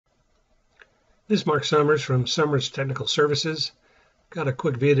This is Mark Summers from Summers Technical Services. Got a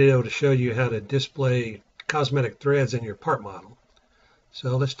quick video to show you how to display cosmetic threads in your part model.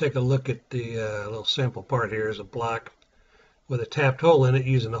 So let's take a look at the little sample part here. Is a block with a tapped hole in it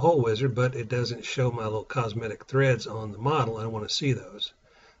using the hole wizard, but it doesn't show my little cosmetic threads on the model. I want to see those.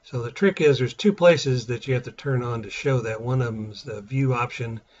 So the trick is there's two places that you have to turn on to show that. One of them is the view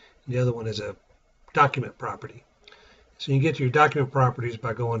option, and the other one is a document property. So you get to your document properties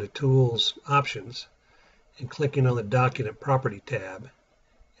by going to Tools, Options, and clicking on the Document Property tab.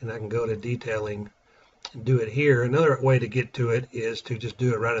 And I can go to Detailing and do it here. Another way to get to it is to just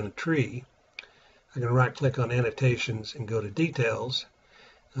do it right in the tree. I can right-click on Annotations and go to Details.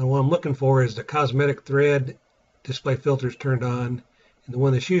 And what I'm looking for is the cosmetic thread display filters turned on. And the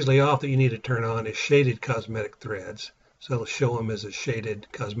one that's usually off that you need to turn on is shaded cosmetic threads. So it'll show them as a shaded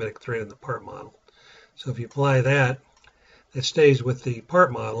cosmetic thread in the part model. So if you apply that, it stays with the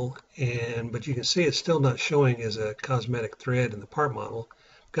part model, but you can see it's still not showing as a cosmetic thread in the part model.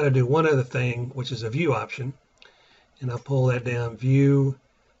 I've got to do one other thing, which is a view option, and I'll pull that down, View,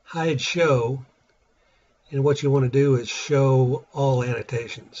 Hide Show, and what you want to do is show all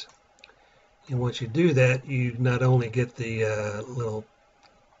annotations. And once you do that, you not only get the little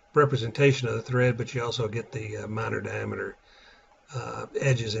representation of the thread, but you also get the minor diameter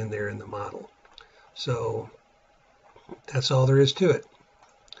edges in there in the model. So that's all there is to it.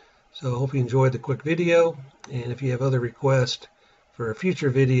 So I hope you enjoyed the quick video, and if you have other requests for future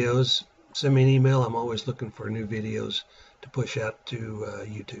videos, send me an email. I'm always looking for new videos to push out to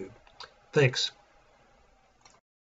YouTube. Thanks.